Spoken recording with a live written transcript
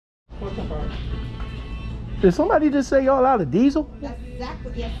Did somebody just say y'all out of diesel? That's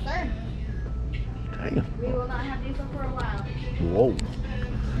exactly, yes, sir. Damn. We will not have diesel for a while. Whoa.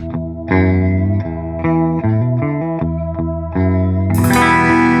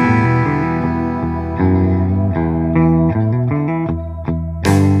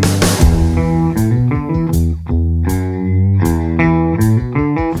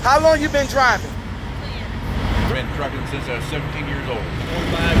 How long you been driving? Been trucking since I was 17 years old.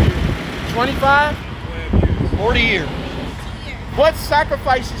 25? 40 years. What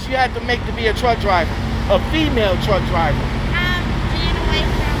sacrifices you had to make to be a truck driver? A female truck driver? Being away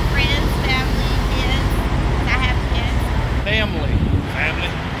from friends, family, kids. I have kids. Family.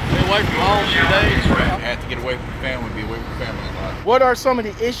 Be away from home 2 days. I had to get away from family, be away from family a lot. What are some of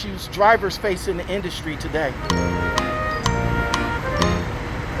the issues drivers face in the industry today?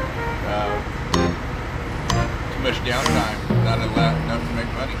 Too much downtime, not enough to make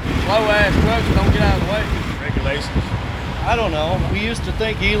money. Slow ass trucks don't get out of the way. Regulations. I don't know. We used to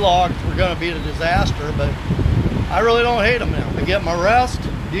think e-logs were going to be a disaster, but I really don't hate them now. I get my rest.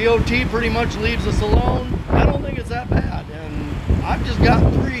 DOT pretty much leaves us alone. I don't think it's that bad. And I've just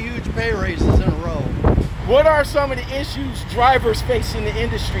gotten 3 huge pay raises in a row. What are some of the issues drivers face in the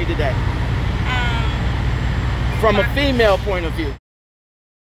industry today? From a female point of view.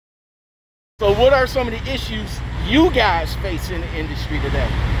 So what are some of the issues you guys face in the industry today?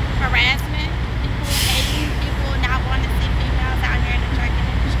 Harassment, people hating, people not wanting to see females out here in the trucking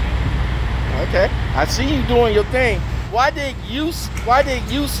industry. Okay, I see you doing your thing. Why did you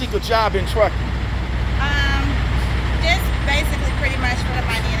seek a job in trucking? Just basically pretty much for the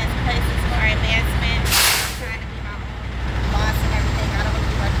money and it's places for advancement. I'm trying to be my own boss and everything. I don't want to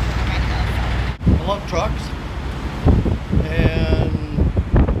be working for nobody else. I love trucks. And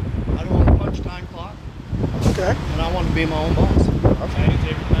I don't want a punch time clock. Okay. And I want to be my own boss. Okay.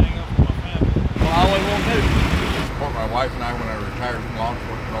 Everything up for my family. Well, I always want to. Support my wife and I when I retired from law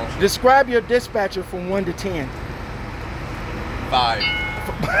enforcement also. Describe your dispatcher from 1 to 10. 5. I'll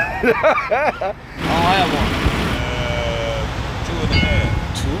have one.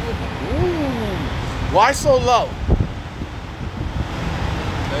 2.5. 2? Ooh. Why so low?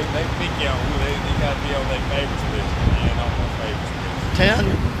 They pick you on who they got to be on their favorites list and on my favorites list. 10.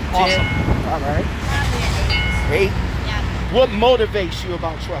 Awesome. All right. Probably an 8. 8? Yeah. What motivates you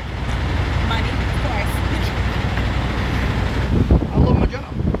about trucking? Money, of course. I love my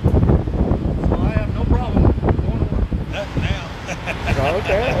job. So I have no problem going to work. Not now.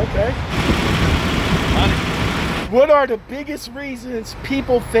 Okay. Money. What are the biggest reasons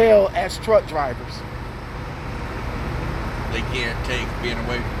people fail as truck drivers? They can't take being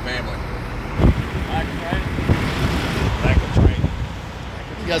away from family. Lack of training.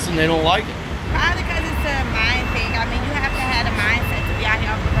 I'm guessing they don't like it. Probably because it's a mind thing. I mean, you have to have a mindset to be out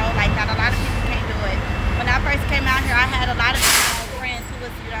here on the road like that. A lot of people can't do it. When I first came out here, I had a lot of friends who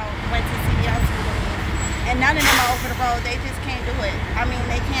was, went to CDL school with me. And none of them are over the road. They just can't do it. I mean,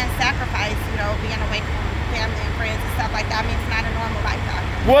 they can't sacrifice, being away from family and friends and stuff like that. I mean, it's not a normal life out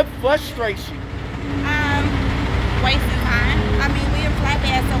here. What frustrates you? Wasting time. I mean, we in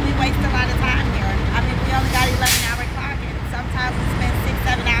flatbed, so we waste a lot of time here. I mean, we only got 11-hour clock, and sometimes we spend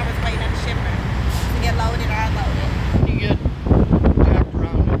 6-7 hours waiting on the shipper to get loaded or unloaded. You get jacked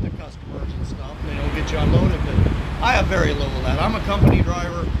around with the customers and stuff, they don't get you unloaded, but I have very little of that. I'm a company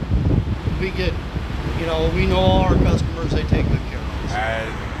driver. We get, we know all our customers, they take good care of us.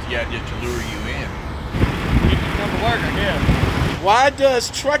 Yeah, just to lure you in. You can come to work, I guess. Why does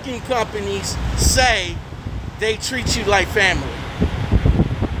trucking companies say they treat you like family?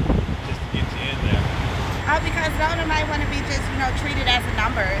 Just to get you in there. Because the owner might want to be just, treated as a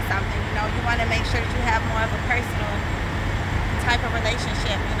number or something. You want to make sure that you have more of a personal type of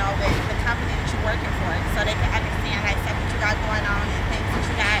relationship, with the company that you're working for, so they can understand like stuff that you got going on and things that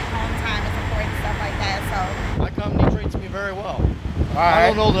you got, home time is important, stuff like that. So My company treats me very well. All I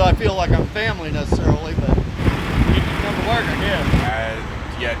right. don't know that I feel like I'm family necessarily, but You can come to work, I guess.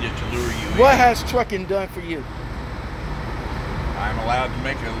 Yeah, just to lure you in. What has trucking done for you? I'm allowed to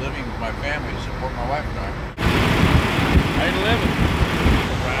make a living with my family to support my wife and I. Made a living.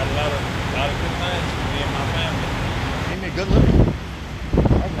 Provide a lot of good things for me and my family. gave me a good living.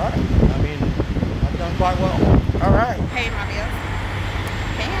 All right. I mean, I've done quite well. All right. pay my bills.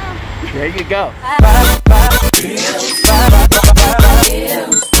 Damn. There you go.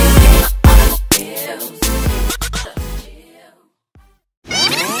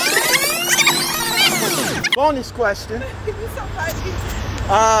 Bonus question. You're so funny.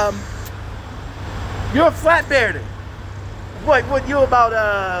 You're a flatbedder. What you about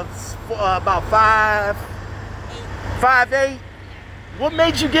 5'8"? What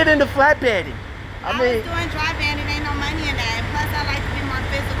made you get into flatbedding? I was doing dry banding, ain't no money in that. And plus, I like to be more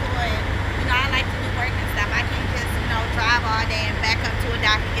physical and, you know, I like to do work and stuff. I can't just, you know, drive all day and back up to a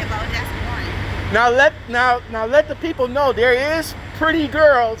dock and get loaded. That's boring. Now let the people know there is pretty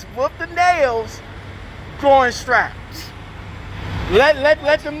girls with the nails growing straps. Let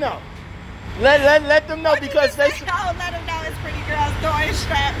them know. Let them know because they let them know it's pretty girls throwing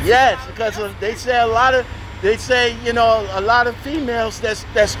straps. Yes, because they say a lot of you know a lot of females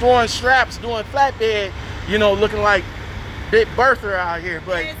that's throwing straps doing flatbed, you know, looking like Big Bertha out here.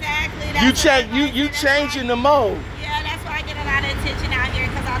 But exactly, you changing the mode. Yeah, that's why I get a lot of attention out here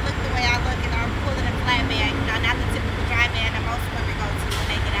because I look the way I look and I'm pulling a flatbed. You know, not the typical dry band that most women go to when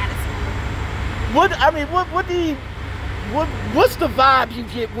they get out of school. What's the vibe you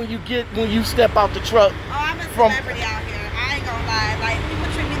get when you step out the truck? Oh, I'm a celebrity out here. I ain't gonna lie. Like, people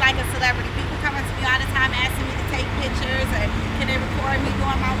treat me like a celebrity. People coming to me all the time asking me to take pictures and can they record me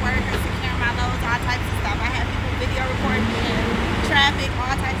doing my work or securing my loads, all types of stuff. I have people video recording me in traffic,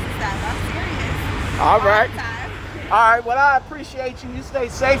 all types of stuff. I'm serious. All right. All right. Well, I appreciate you. You stay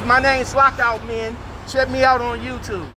safe. My name's Lockoutmen. Check me out on YouTube.